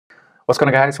What's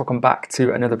going on, guys? Welcome back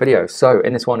to another video. So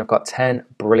in this one I've got 10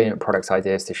 brilliant product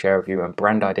ideas to share with you and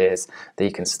brand ideas that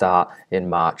you can start in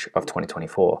March of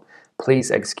 2024.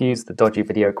 Please excuse the dodgy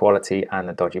video quality and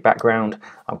the dodgy background.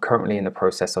 I'm currently in the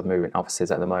process of moving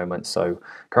offices at the moment, so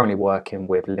currently working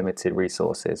with limited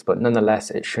resources, but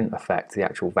nonetheless it shouldn't affect the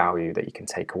actual value that you can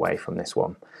take away from this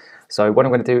one. So what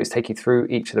I'm going to do is take you through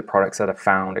each of the products that I've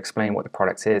found, explain what the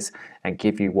product is, and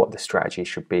give you what the strategy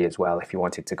should be as well if you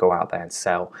wanted to go out there and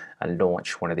sell and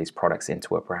launch one of these products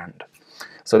into a brand.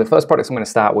 So the first product I'm going to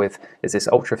start with is this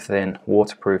ultra thin,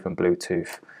 waterproof and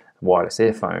Bluetooth wireless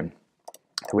earphone.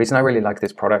 The reason I really like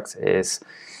this product is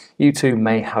you too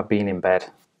may have been in bed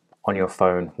on your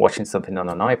phone watching something on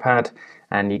an iPad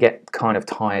and you get kind of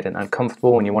tired and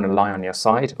uncomfortable and you want to lie on your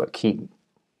side but keep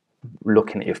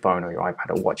looking at your phone or your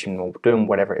iPad or watching or doing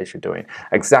whatever it is you're doing.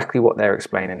 Exactly what they're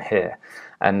explaining here.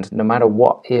 And no matter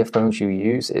what earphones you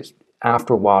use, it's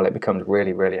after a while it becomes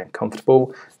really, really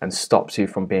uncomfortable and stops you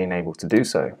from being able to do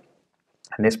so.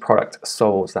 And this product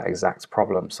solves that exact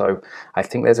problem. So I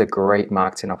think there's a great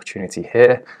marketing opportunity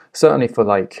here. Certainly for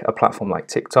like a platform like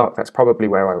TikTok, that's probably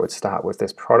where I would start with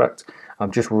this product.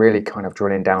 I'm just really kind of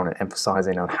drilling down and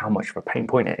emphasizing on how much of a pain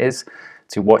point it is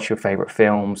to watch your favorite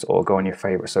films or go on your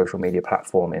favorite social media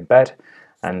platform in bed,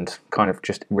 and kind of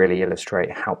just really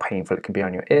illustrate how painful it can be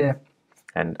on your ear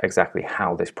and exactly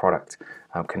how this product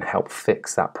can help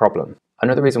fix that problem.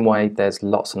 Another reason why there's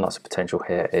lots and lots of potential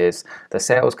here is the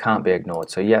sales can't be ignored.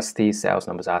 So yes, these sales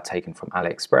numbers are taken from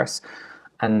AliExpress,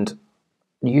 and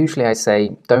usually I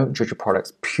say don't judge a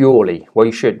product purely, well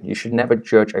you should never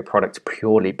judge a product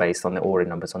purely based on the order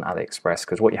numbers on AliExpress,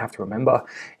 because what you have to remember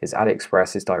is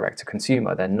AliExpress is direct to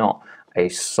consumer. They're not a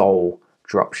sole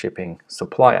dropshipping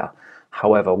supplier.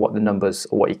 However, what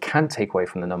you can take away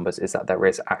from the numbers is that there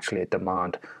is actually a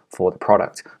demand for the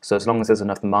product. So as long as there's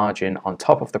enough margin on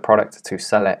top of the product to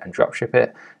sell it and dropship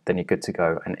it, then you're good to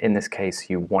go. And in this case,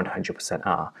 you 100%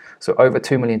 are. So over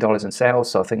 $2 million in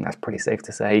sales. So I think that's pretty safe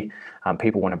to say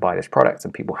people want to buy this product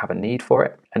and people have a need for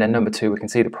it. And then number two, we can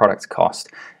see the product cost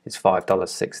is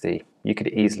 $5.60. You could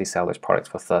easily sell this product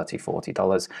for $30,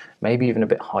 $40, maybe even a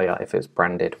bit higher if it's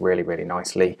branded really, really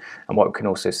nicely. And what we can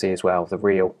also see as well, the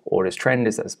real orders trend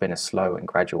is that there's been a slow and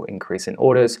gradual increase in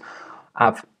orders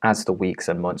as the weeks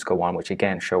and months go on, which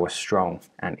again show a strong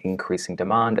and increasing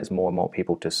demand as more and more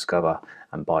people discover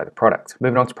and buy the product.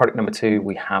 Moving on to product number two,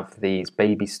 we have these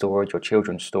baby storage or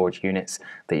children's storage units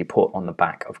that you put on the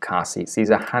back of car seats.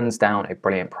 These are hands down a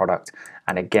brilliant product,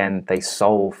 and again they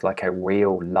solve like a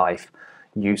real life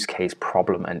use case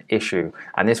problem and issue.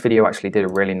 And this video actually did a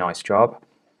really nice job,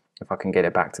 if I can get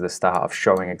it back to the start, of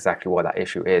showing exactly what that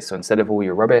issue is. So instead of all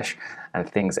your rubbish and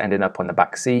things ending up on the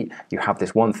back seat, you have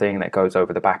this one thing that goes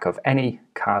over the back of any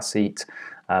car seat,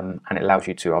 and it allows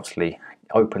you to obviously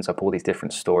opens up all these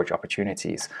different storage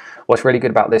opportunities. What's really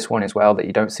good about this one as well that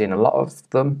you don't see in a lot of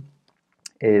them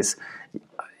is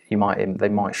they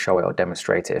might show it or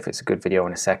demonstrate it if it's a good video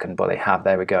in a second, but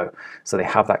there we go. So they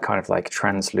have that kind of like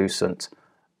translucent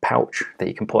pouch that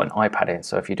you can put an iPad in.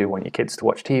 So if you do want your kids to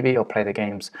watch TV or play the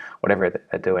games, whatever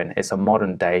they're doing, it's a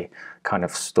modern day kind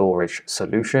of storage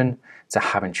solution to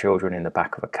having children in the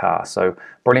back of a car. So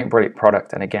brilliant, brilliant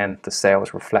product. And again, the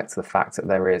sales reflect the fact that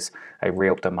there is a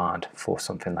real demand for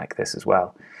something like this as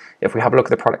well. If we have a look at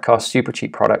the product cost, super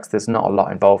cheap products, there's not a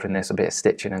lot involved in this, a bit of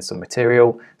stitching and some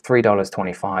material,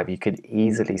 $3.25. You could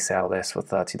easily sell this for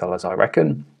 $30, I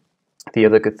reckon. The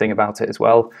other good thing about it as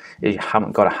well is you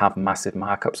haven't got to have massive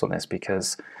markups on this,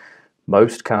 because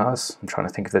most cars, I'm trying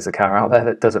to think if there's a car out there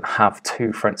that doesn't have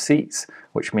two front seats,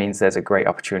 which means there's a great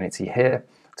opportunity here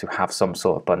to have some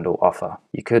sort of bundle offer.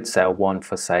 You could sell one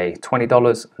for say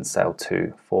 $20 and sell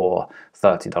two for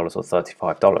 $30 or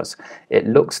 $35. It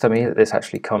looks to me that this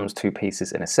actually comes two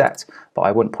pieces in a set, but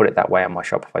I wouldn't put it that way on my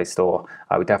Shopify store.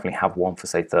 I would definitely have one for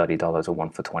say $30 or one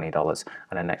for $20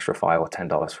 and an extra $5 or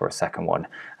 $10 for a second one.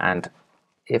 And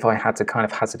if I had to kind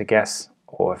of hazard a guess,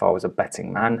 or if I was a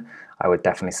betting man, I would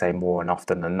definitely say more and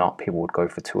often than not people would go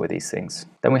for two of these things.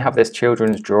 Then we have this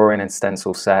children's drawing and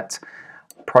stencil set.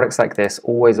 Products like this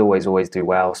always do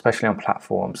well, especially on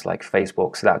platforms like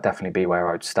Facebook. So that would definitely be where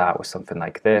I would start with something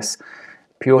like this,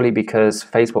 purely because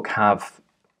Facebook have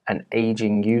an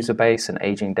aging user base, an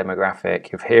aging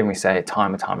demographic. You've heard me say it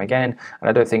time and time again, and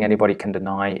I don't think anybody can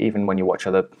deny, even when you watch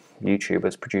other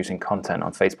YouTubers producing content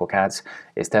on Facebook ads,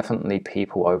 it's definitely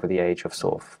people over the age of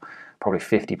sort of probably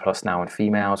 50 plus now, and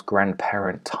females,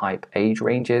 grandparent type age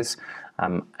ranges.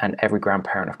 And every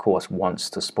grandparent, of course, wants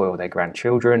to spoil their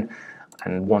grandchildren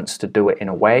and wants to do it in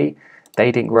a way.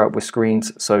 They didn't grow up with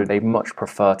screens, so they much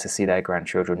prefer to see their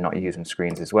grandchildren not using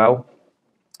screens as well.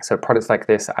 So products like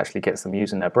this actually gets them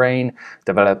using their brain,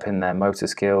 developing their motor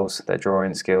skills, their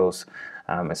drawing skills.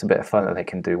 It's a bit of fun that they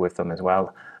can do with them as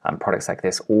well. Products like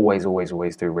this always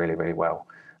do really, really well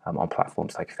on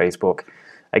platforms like Facebook.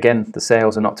 Again, the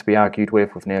sales are not to be argued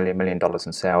with nearly $1 million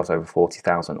in sales, over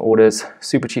 40,000 orders.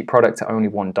 Super cheap product at only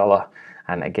 $1.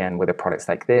 And again, with the products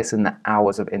like this and the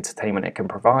hours of entertainment it can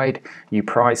provide, you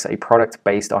price a product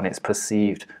based on its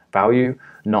perceived value,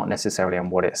 not necessarily on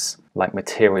what its like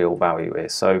material value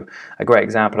is. So a great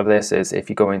example of this is if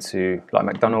you go into like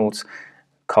McDonald's,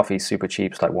 coffee's super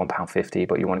cheap, it's like £1.50,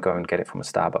 but you want to go and get it from a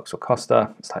Starbucks or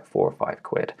Costa, it's like £4 or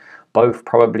 £5. Both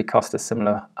probably cost a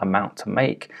similar amount to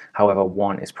make. However,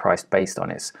 one is priced based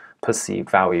on its perceived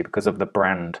value because of the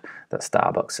brand that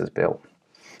Starbucks has built.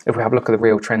 If we have a look at the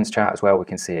real trends chart as well, we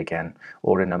can see again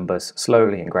order numbers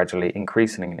slowly and gradually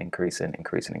increasing and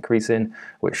increasing,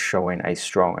 which is showing a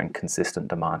strong and consistent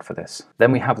demand for this.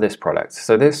 Then we have this product.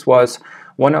 So this was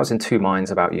one I was in two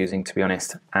minds about using, to be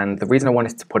honest, and the reason I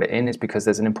wanted to put it in is because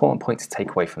there's an important point to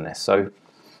take away from this. So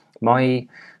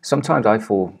sometimes I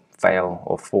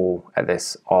fall at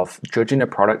this of judging a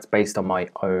product based on my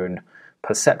own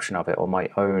perception of it,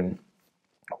 or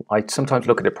I sometimes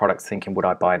look at a product thinking, would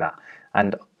I buy that?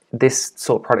 And this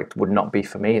sort of product would not be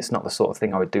for me. It's not the sort of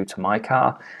thing I would do to my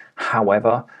car.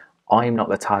 However, I'm not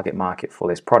the target market for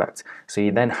this product. So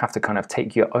you then have to kind of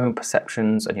take your own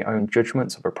perceptions and your own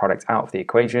judgments of a product out of the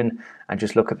equation and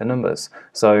just look at the numbers.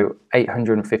 So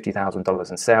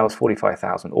 $850,000 in sales,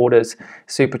 45,000 orders,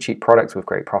 super cheap product with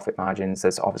great profit margins.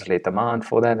 There's obviously a demand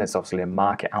for them. There's obviously a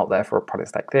market out there for a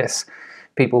product like this.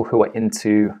 People who are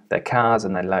into their cars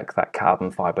and they like that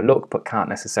carbon fiber look but can't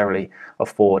necessarily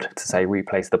afford to, say,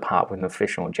 replace the part with an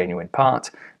official and genuine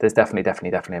part. There's definitely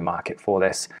a market for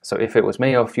this. So if it was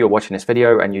me, or if you're watching this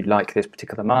video and you like this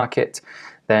particular market,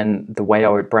 then the way I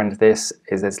would brand this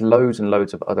is there's loads and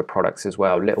loads of other products as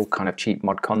well, little kind of cheap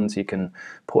mod cons you can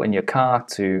put in your car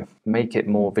to make it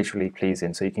more visually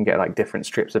pleasing. So you can get like different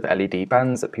strips of LED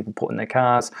bands that people put in their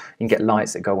cars, you can get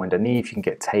lights that go underneath, you can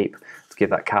get tape to give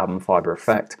that carbon fiber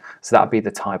effect. So that'd be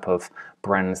the type of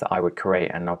brands that I would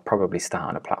create, and I'll probably start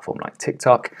on a platform like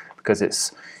TikTok because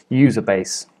its user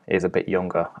base is a bit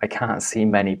younger. I can't see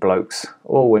many blokes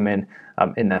or women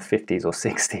in their 50s or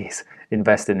 60s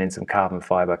investing in some carbon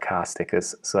fiber car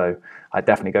stickers. So I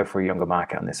definitely go for a younger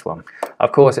market on this one.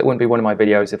 Of course, it wouldn't be one of my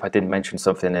videos if I didn't mention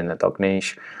something in the dog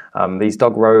niche. These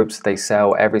dog robes, they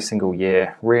sell every single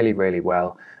year really, really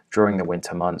well during the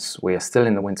winter months. We are still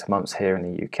in the winter months here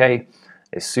in the UK.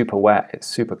 It's super wet, it's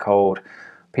super cold.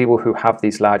 People who have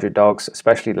these larger dogs,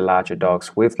 especially the larger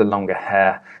dogs with the longer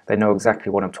hair, they know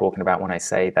exactly what I'm talking about when I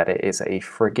say that it is a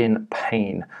friggin'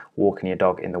 pain walking your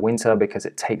dog in the winter because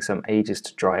it takes them ages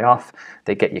to dry off.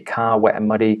 They get your car wet and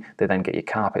muddy, they then get your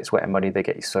carpets wet and muddy, they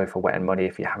get your sofa wet and muddy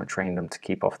if you haven't trained them to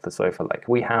keep off the sofa like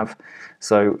we have.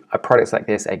 So a product like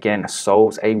this, again,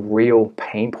 solves a real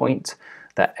pain point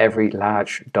that every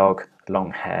large dog,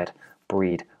 long-haired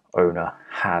breed owner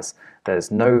has.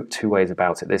 There's no two ways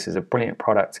about it. This is a brilliant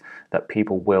product that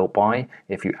people will buy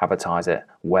if you advertise it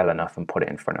well enough and put it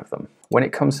in front of them. When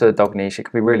it comes to the dog niche, it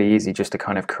can be really easy just to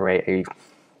kind of create a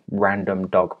random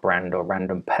dog brand or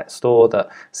random pet store that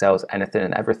sells anything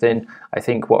and everything. I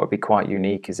think what would be quite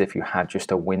unique is if you had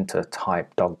just a winter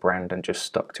type dog brand and just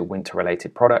stuck to winter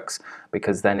related products,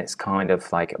 because then it's kind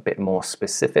of like a bit more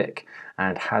specific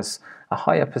and has a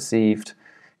higher perceived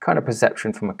kind of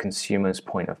perception from a consumer's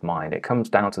point of mind. It comes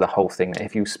down to the whole thing that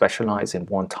if you specialize in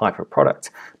one type of product,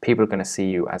 people are going to see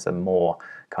you as a more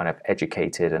kind of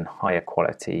educated and higher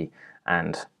quality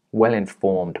and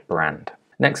well-informed brand.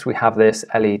 Next, we have this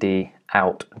LED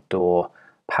outdoor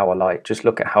power light. Just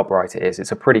look at how bright it is.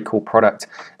 It's a pretty cool product.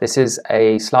 This is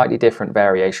a slightly different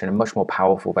variation, a much more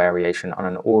powerful variation on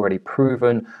an already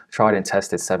proven, tried and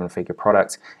tested 7-figure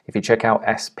product. If you check out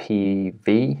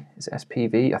SPV, is it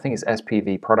SPV? I think it's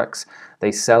SPV products.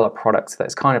 They sell a product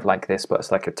that's kind of like this, but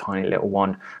it's like a tiny little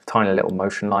one, tiny little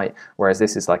motion light, whereas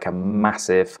this is like a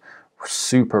massive,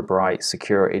 super bright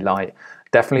security light.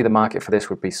 Definitely the market for this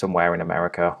would be somewhere in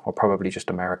America, or probably just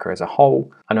America as a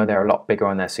whole. I know they're a lot bigger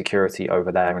on their security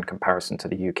over there in comparison to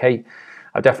the UK.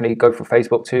 I'd definitely go for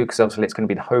Facebook too, because obviously it's going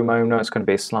to be the homeowner, it's going to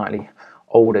be a slightly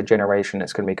older generation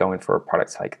that's going to be going for a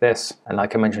product like this. And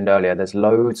like I mentioned earlier, there's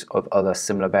loads of other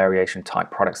similar variation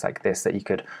type products like this that you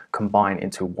could combine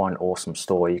into one awesome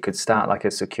store. You could start like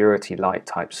a security light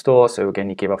type store. So again,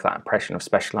 you give off that impression of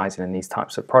specializing in these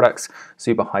types of products,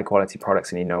 super high quality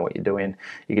products, and you know what you're doing.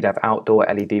 You could have outdoor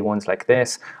LED ones like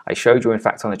this. I showed you in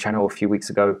fact on the channel a few weeks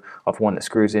ago of one that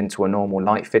screws into a normal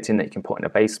light fitting that you can put in a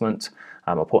basement.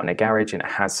 I put in a garage, and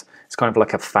it's kind of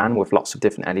like a fan with lots of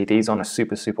different LEDs on. A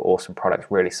super awesome product,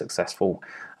 really successful.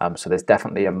 So there's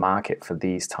definitely a market for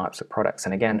these types of products.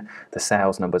 And again, the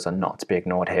sales numbers are not to be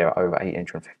ignored here, over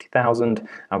 850,000,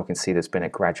 and we can see there's been a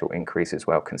gradual increase as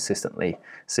well consistently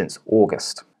since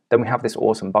August. Then we have this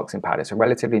awesome boxing pad. It's a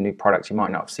relatively new product. You might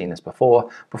not have seen this before.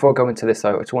 Before I go into this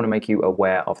though, I just want to make you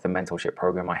aware of the mentorship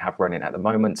program I have running at the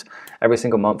moment. Every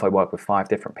single month I work with 5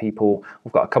 different people.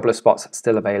 We've got a couple of spots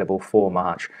still available for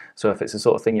March. So if it's the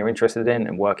sort of thing you're interested in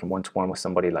and working one-to-one with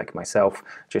somebody like myself,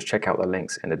 just check out the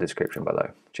links in the description below.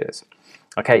 Cheers.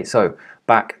 Okay, so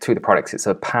back to the products. It's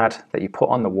a pad that you put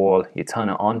on the wall, you turn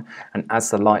it on, and as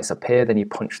the lights appear, then you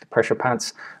punch the pressure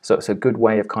pads. So it's a good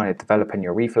way of kind of developing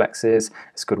your reflexes.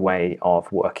 It's a good way of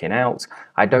working out.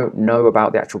 I don't know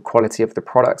about the actual quality of the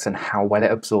products and how well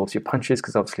it absorbs your punches,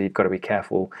 because obviously you've got to be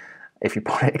careful. If you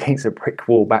put it against a brick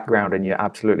wall background and you're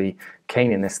absolutely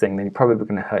caning this thing, then you're probably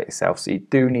going to hurt yourself. So you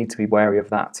do need to be wary of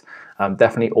that.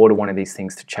 Definitely order one of these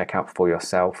things to check out for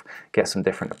yourself, get some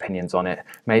different opinions on it.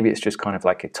 Maybe it's just kind of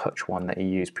like a touch one that you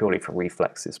use purely for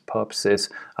reflexes purposes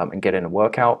and get in a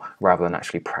workout rather than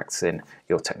actually practicing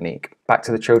your technique. Back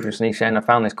to the children's niche end, I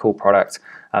found this cool product.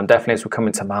 Definitely as we're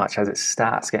coming to March, as it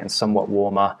starts getting somewhat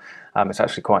warmer, it's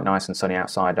actually quite nice and sunny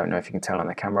outside. I don't know if you can tell on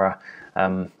the camera.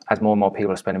 As more and more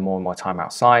people are spending more and more time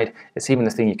outside, it's even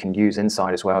the thing you can use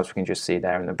inside as well, as we can just see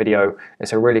there in the video.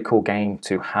 It's a really cool game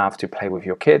to have to play with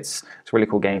your kids. It's a really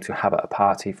cool game to have at a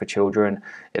party for children.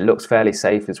 It looks fairly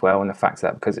safe as well, and the fact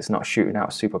that because it's not shooting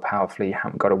out super powerfully, you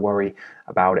haven't got to worry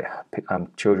about it,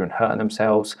 children hurting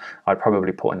themselves. I'd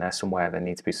probably put in there somewhere that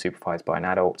needs to be supervised by an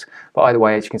adult. But either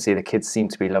way, as you can see, the kids seem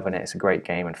to be loving it. It's a great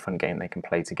game and fun game they can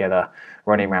play together,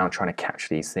 running around trying to catch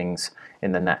these things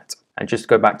in the net. And just to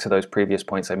go back to those previous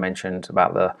points I mentioned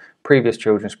about the previous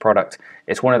children's product,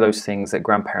 it's one of those things that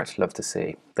grandparents love to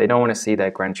see. They don't want to see their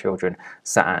grandchildren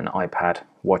sat at an iPad,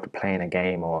 playing a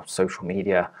game or social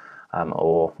media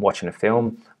or watching a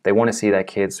film. They want to see their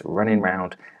kids running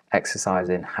around,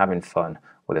 exercising, having fun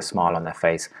with a smile on their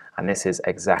face. And this is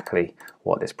exactly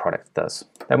what this product does.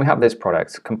 Then we have this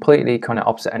product, completely kind of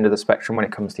opposite end of the spectrum when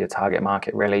it comes to your target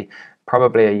market, really.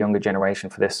 Probably a younger generation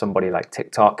for this, somebody like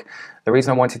TikTok. The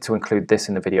reason I wanted to include this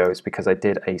in the video is because I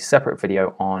did a separate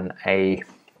video on a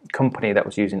company that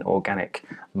was using organic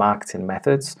marketing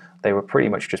methods. They were pretty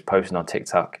much just posting on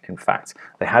TikTok. In fact,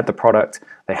 they had the product,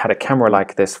 they had a camera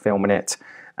like this filming it,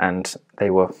 and they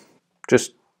were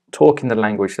just talking the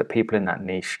language that people in that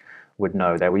niche would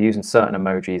know. They were using certain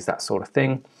emojis, that sort of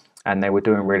thing, and they were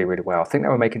doing really well. I think they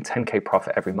were making 10K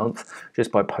profit every month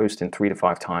just by posting 3 to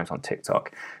 5 times on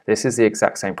TikTok. This is the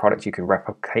exact same product. You can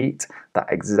replicate that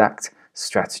exact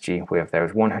strategy with. There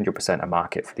is 100% a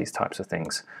market for these types of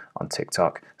things on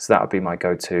TikTok. So that would be my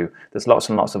go-to. There's lots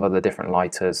and lots of other different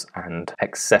lighters and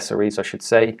accessories, I should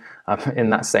say,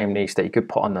 in that same niche that you could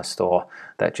put on the store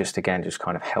that just, again, just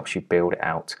kind of helps you build it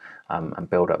out and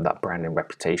build up that brand and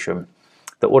reputation.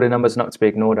 The order numbers not to be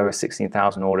ignored. Over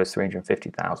 16,000 orders,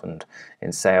 350,000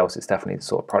 in sales. It's definitely the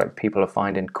sort of product people are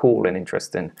finding cool and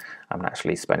interesting and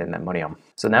actually spending their money on.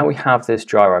 So now we have this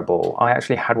gyro ball. I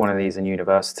actually had one of these in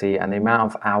university, and the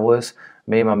amount of hours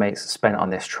me and my mates spent on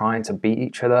this trying to beat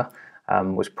each other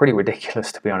was pretty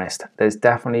ridiculous, to be honest. There's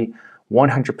definitely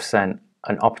 100%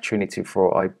 an opportunity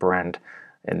for a brand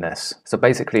in this. So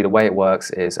basically the way it works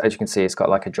is, as you can see, it's got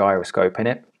like a gyroscope in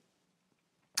it.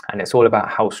 And it's all about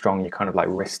how strong your kind of like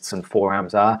wrists and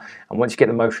forearms are. And once you get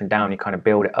the motion down, you kind of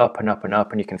build it up and up and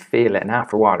up, and you can feel it. And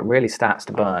after a while, it really starts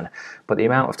to burn. But the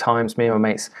amount of times me and my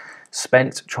mates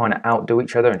spent trying to outdo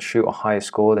each other and shoot a higher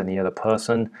score than the other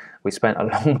person, we spent a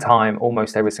long time,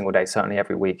 almost every single day, certainly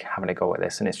every week, having a go at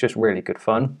this. And it's just really good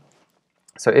fun.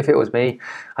 So if it was me,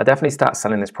 I'd definitely start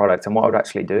selling this product. And what I would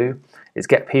actually do is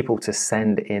get people to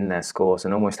send in their scores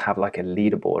and almost have like a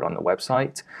leaderboard on the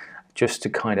website, just to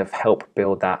kind of help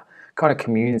build that kind of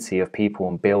community of people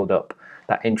and build up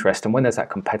that interest. And when there's that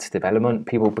competitive element,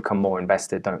 people become more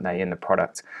invested, don't they, in the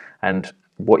product. And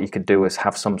what you could do is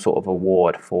have some sort of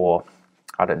award for,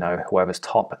 I don't know, whoever's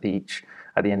top at the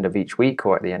end of each week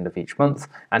or at the end of each month.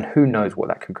 And who knows what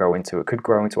that could grow into. It could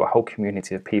grow into a whole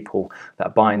community of people that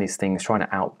are buying these things, trying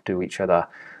to outdo each other.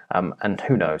 And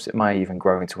who knows, it might even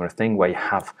grow into a thing where you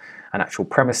have an actual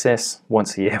premises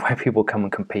once a year where people come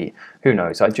and compete. Who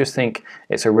knows? I just think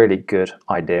it's a really good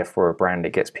idea for a brand.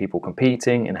 It gets people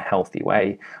competing in a healthy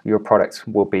way. Your product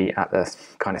will be at the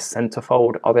kind of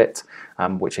centerfold of it,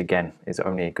 which again is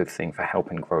only a good thing for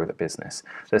helping grow the business.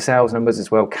 The sales numbers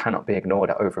as well cannot be ignored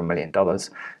at over $1 million,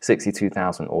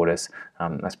 62,000 orders.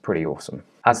 That's pretty awesome.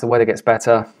 As the weather gets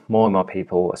better, more and more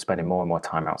people are spending more and more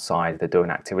time outside. They're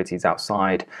doing activities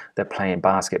outside. They're playing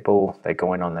basketball. They're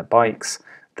going on their bikes.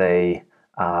 They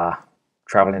are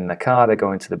traveling in their car. They're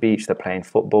going to the beach. They're playing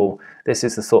football. This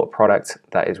is the sort of product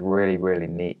that is really, really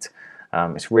neat.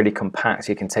 It's really compact.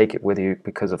 You can take it with you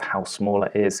because of how small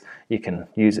it is. You can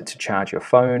use it to charge your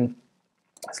phone.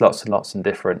 There's lots and lots of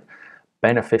different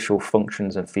beneficial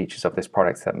functions and features of this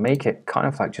product that make it kind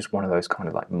of like just one of those kind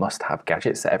of like must-have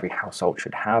gadgets that every household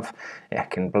should have.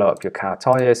 It can blow up your car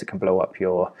tires, it can blow up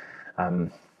your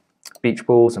beach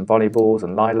balls and volleyballs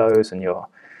and lilos and your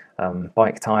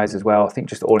bike tires as well. I think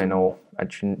just all in all, a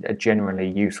generally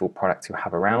useful product to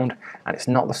have around, and it's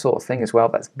not the sort of thing as well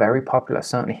that's very popular,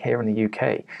 certainly here in the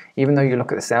UK. Even though you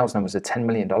look at the sales numbers of $10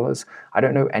 million, I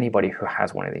don't know anybody who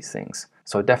has one of these things.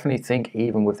 So I definitely think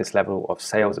even with this level of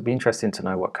sales, it'd be interesting to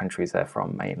know what countries they're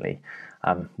from mainly.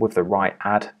 With the right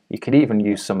ad, you could even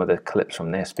use some of the clips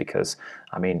from this because,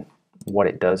 I mean, what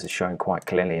it does is shown quite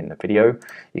clearly in the video.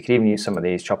 You could even use some of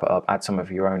these, chop it up, add some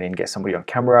of your own in, get somebody on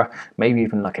camera, maybe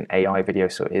even like an AI video,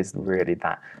 so it is really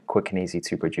that quick and easy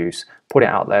to produce. Put it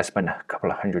out there, spend a couple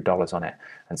of $100s on it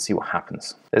and see what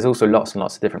happens. There's also lots and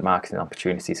lots of different marketing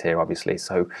opportunities here, obviously,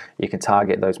 so you can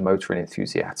target those motoring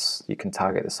enthusiasts, you can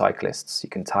target the cyclists,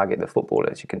 you can target the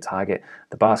footballers, you can target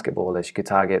the basketballers, you can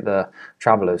target the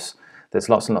travelers. There's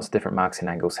lots and lots of different marketing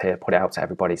angles here. Put it out to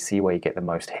everybody, see where you get the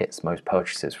most hits, most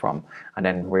purchases from, and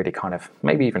then really kind of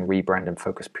maybe even rebrand and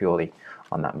focus purely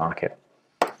on that market.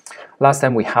 Last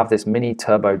then we have this mini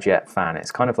turbojet fan. It's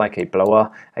kind of like a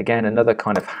blower. Again, another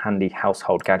kind of handy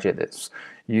household gadget that's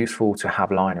useful to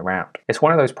have lying around. It's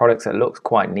one of those products that looks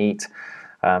quite neat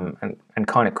and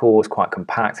kind of cool. It's quite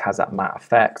compact, has that matte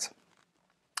effect.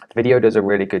 The video does a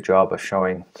really good job of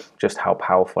showing just how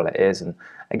powerful it is, and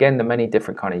again, the many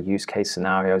different kind of use case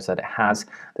scenarios that it has.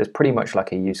 There's pretty much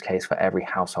like a use case for every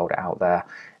household out there.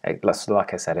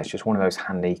 Like I said, it's just one of those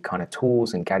handy kind of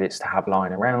tools and gadgets to have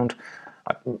lying around.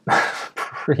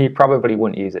 You probably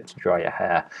wouldn't use it to dry your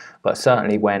hair, but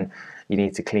certainly when you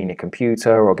need to clean your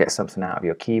computer or get something out of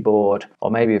your keyboard,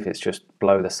 or maybe if it's just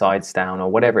blow the sides down or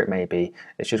whatever it may be,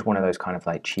 it's just one of those kind of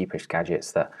like cheapish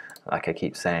gadgets that, like I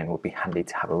keep saying, would be handy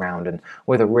to have around. And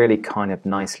with a really kind of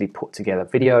nicely put together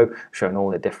video showing all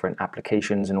the different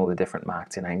applications and all the different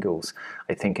marketing angles,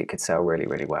 I think it could sell really,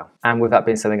 really well. And with that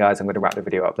being said, guys, I'm going to wrap the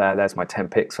video up there. There's my 10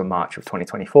 picks for March of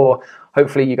 2024.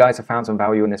 Hopefully you guys have found some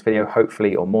value in this video.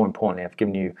 Hopefully, or more importantly, I've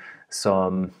given you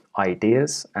some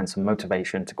ideas and some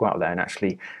motivation to go out there and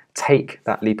actually take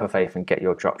that leap of faith and get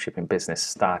your dropshipping business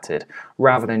started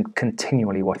rather than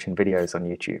continually watching videos on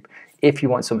YouTube. If you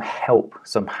want some help,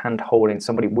 some hand-holding,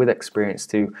 somebody with experience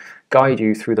to guide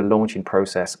you through the launching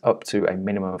process up to a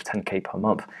minimum of 10K per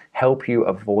month, help you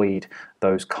avoid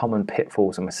those common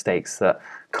pitfalls and mistakes that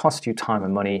cost you time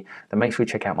and money, then make sure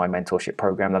you check out my mentorship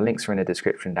program. The links are in the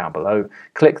description down below.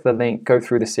 Click the link, go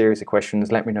through the series of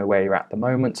questions, let me know where you're at the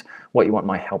moment, what you want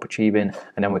my help achieving,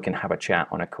 and then we can have a chat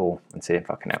on a call and see if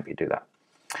I can help you do that.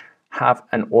 Have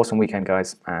an awesome weekend,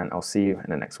 guys, and I'll see you in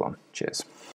the next one. Cheers.